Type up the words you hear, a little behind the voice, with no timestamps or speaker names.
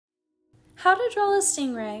How to draw a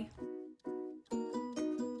stingray.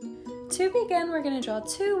 To begin, we're going to draw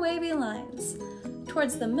two wavy lines.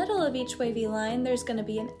 Towards the middle of each wavy line, there's going to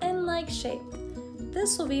be an N-like shape.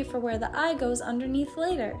 This will be for where the eye goes underneath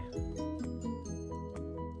later.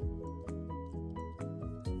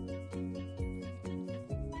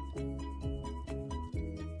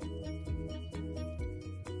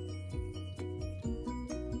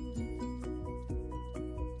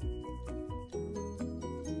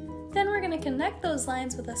 Then we're going to connect those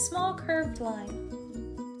lines with a small curved line.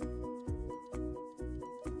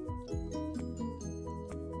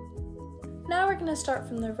 Now we're going to start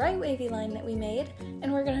from the right wavy line that we made,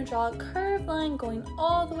 and we're going to draw a curved line going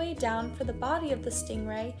all the way down for the body of the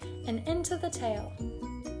stingray and into the tail.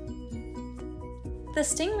 The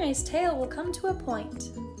stingray's tail will come to a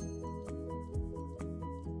point.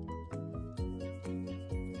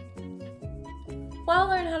 While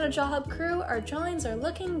learning how to draw Hub Crew, our drawings are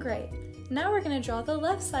looking great. Now we're going to draw the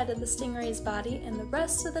left side of the stingray's body and the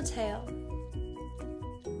rest of the tail.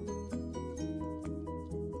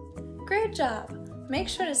 Great job! Make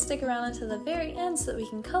sure to stick around until the very end so that we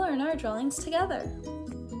can color in our drawings together.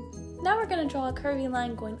 Now we're going to draw a curvy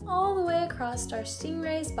line going all the way across our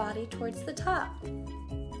stingray's body towards the top.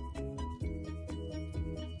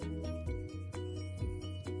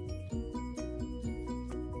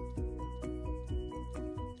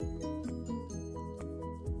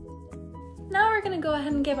 Now we're going to go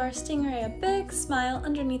ahead and give our stingray a big smile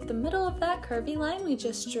underneath the middle of that curvy line we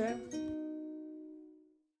just drew.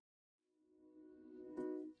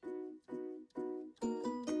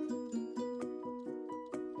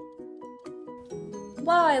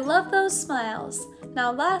 Wow, I love those smiles!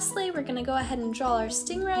 Now lastly, we're going to go ahead and draw our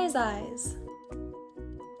stingray's eyes.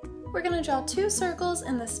 We're going to draw two circles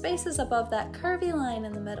in the spaces above that curvy line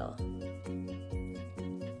in the middle.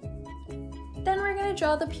 Then we're going to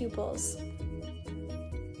draw the pupils.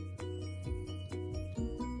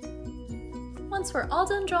 Once we're all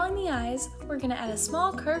done drawing the eyes, we're going to add a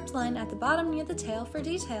small curved line at the bottom near the tail for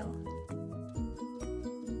detail.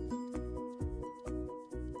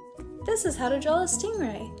 This is how to draw a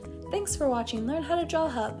stingray. Thanks for watching Learn How to Draw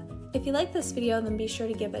Hub. If you like this video, then be sure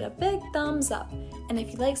to give it a big thumbs up. And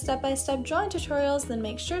if you like step-by-step drawing tutorials, then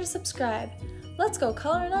make sure to subscribe. Let's go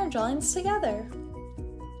color in our drawings together.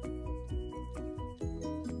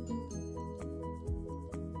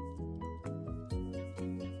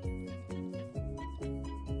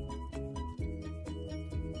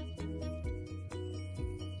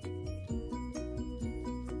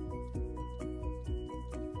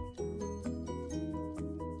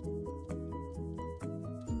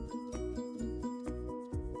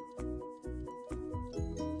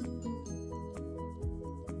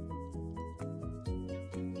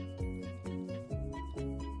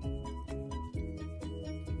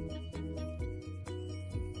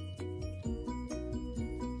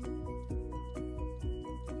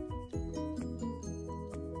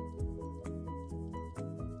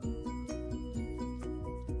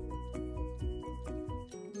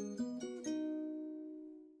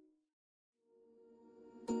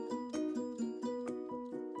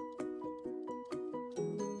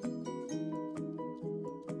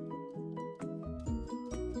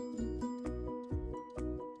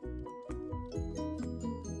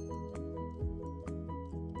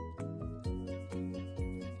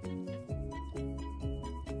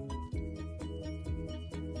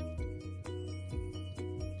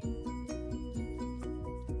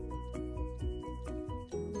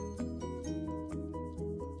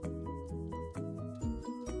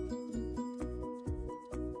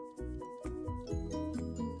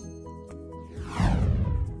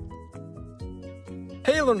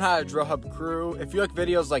 Hey, Learn How to Draw Hub crew! If you like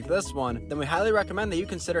videos like this one, then we highly recommend that you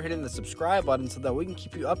consider hitting the subscribe button so that we can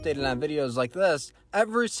keep you updated on videos like this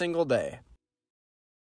every single day.